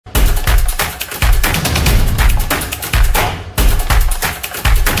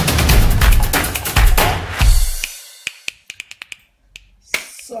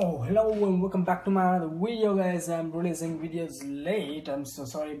Hello and welcome back to my other video, guys. I'm releasing videos late. I'm so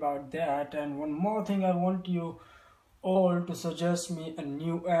sorry about that. And one more thing, I want you all to suggest me a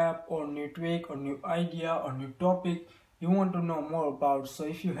new app or new tweak or new idea or new topic you want to know more about. So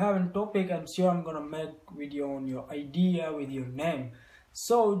if you have a topic, I'm sure I'm gonna make video on your idea with your name.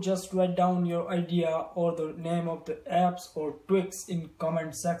 So just write down your idea or the name of the apps or tweaks in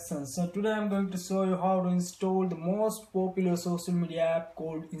comment section. So today I'm going to show you how to install the most popular social media app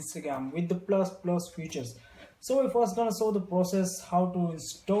called Instagram with the plus features. So we're first gonna show the process how to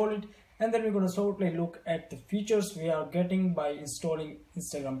install it, and then we're gonna shortly look at the features we are getting by installing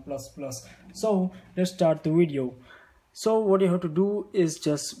Instagram plus. So let's start the video. So what you have to do is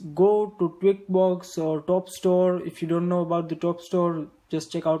just go to Tweakbox or Top Store. If you don't know about the Top Store, just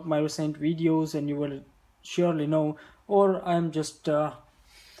check out my recent videos and you will surely know, or I'm just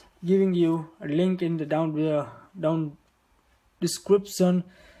giving you a link in the down description.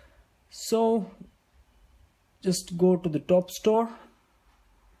 So just go to the Top Store.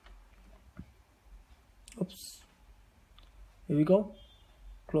 Oops, here we go.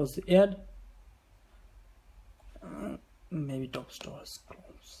 Close the ad. Maybe Top Store is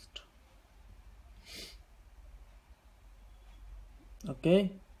closed.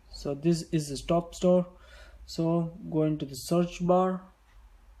 Okay, so this is the Top Store. So go into the search bar.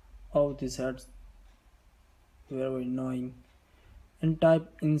 Oh, this ad's very annoying, and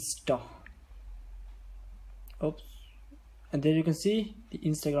type Insta. Oops, and there you can see the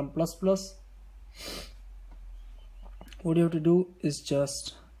Instagram plus. What you have to do is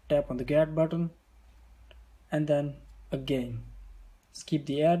just tap on the get button, and then again skip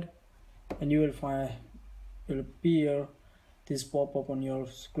the ad, and you will find it will appear this pop-up on your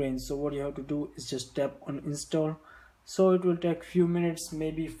screen. So what you have to do is just tap on install. So it will take few minutes,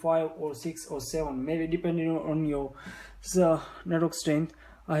 maybe 5 or 6 or 7, maybe depending on your network strength.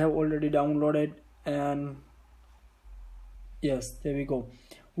 I have already downloaded, and yes, there we go.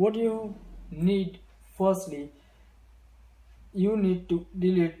 What you need, firstly, you need to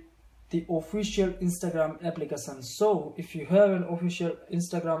delete the official Instagram application. So if you have an official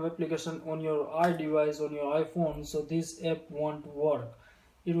Instagram application on your iDevice on your iPhone, so this app won't work.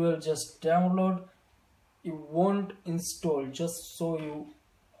 It will just download, it won't install, just so you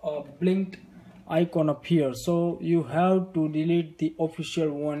blinked icon appear. So you have to delete the official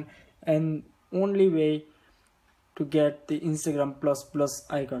one, and only way to get the Instagram plus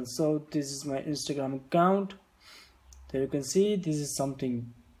icon. So this is my Instagram account. There you can see this is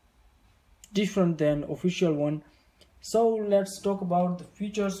something different than official one. So let's talk about the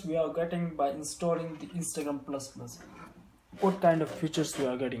features we are getting by installing the Instagram plus. What kind of features we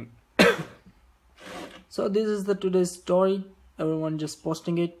are getting? So this is the today's story, everyone just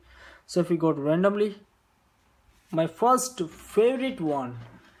posting it. So if we go to randomly, my first favorite one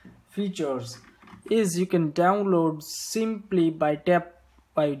features is you can download simply by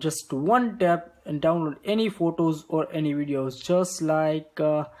just one tap and download any photos or any videos. Just like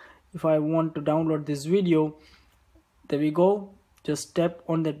if I want to download this video, there we go, just tap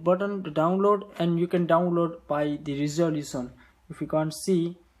on that button to download, and you can download by the resolution. If you can't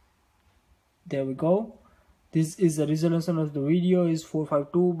see, there we go, this is the resolution of the video is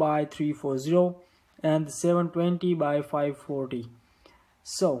 452 by 340 and 720 by 540.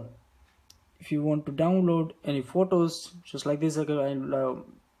 So if you want to download any photos just like this, there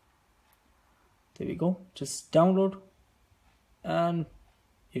we go, just download, and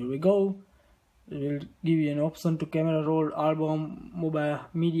here we go. It will give you an option to camera roll, album, mobile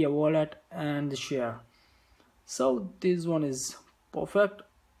media wallet, and share. So this one is perfect.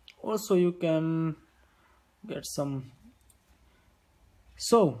 Also you can get some.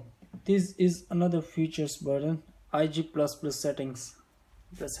 So this is another features button, IG++ settings.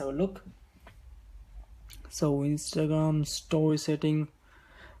 Let's have a look. So Instagram story setting,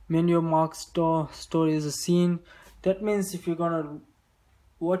 menu mark story is a scene. That means if you're gonna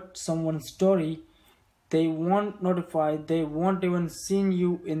watch someone's story, they won't notify, they won't even see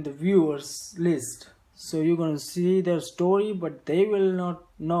you in the viewers list. So you're gonna see their story, but they will not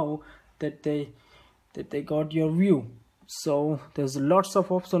know that they got your view. So there's lots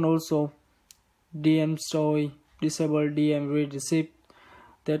of option. Also DM story, disable DM read receipt.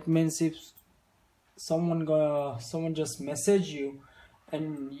 That means if someone just message you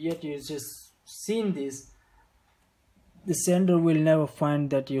and yet you just seen this, the sender will never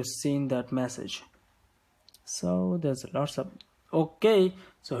find that you've seen that message. So there's lots of. Okay,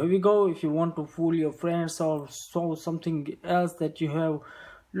 so here we go. If you want to fool your friends or show something else that you have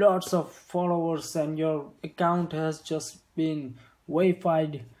lots of followers and your account has just been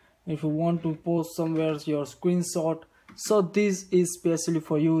verified, if you want to post somewhere your screenshot, So this is specially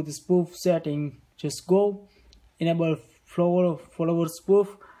for you, the spoof setting. Just go enable follower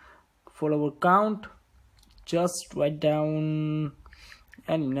spoof, follower count, just write down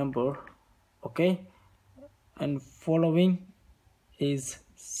any number, okay, and following is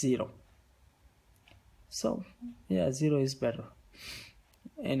 0. So yeah, 0 is better.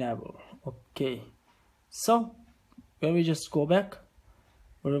 Enable. Okay, so when we just go back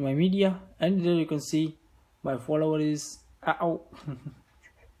to my media, and there you can see my follower is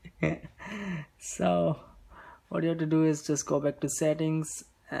so what you have to do is just go back to settings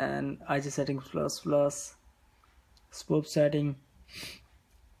and IG settings plus spoof setting,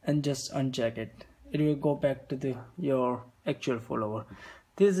 and just uncheck it. It will go back to your actual follower.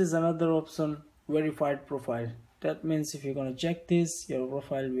 This is another option, verified profile. That means if you're gonna check this, your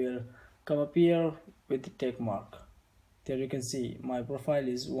profile will come up here with the check mark. There you can see my profile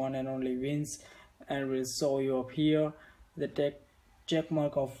is one and only Vince, and will show you up here the check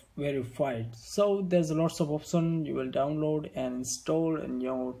mark of verified. So there's lots of options you will download and install, and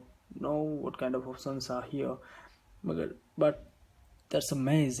you know what kind of options are here, but that's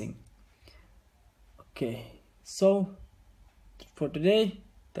amazing. Okay, so for today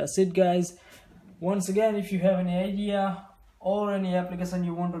that's it, guys. Once again, if you have any idea or any application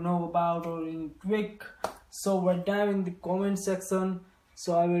you want to know about or any tweak, so write down in the comment section,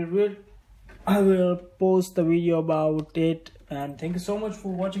 so I will post the video about it. And thank you so much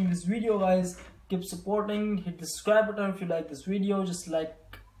for watching this video, guys. Keep supporting, hit the subscribe button if you like this video, just like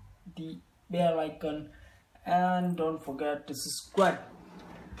the bell icon, and don't forget to subscribe.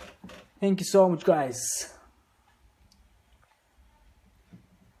 Thank you so much, guys.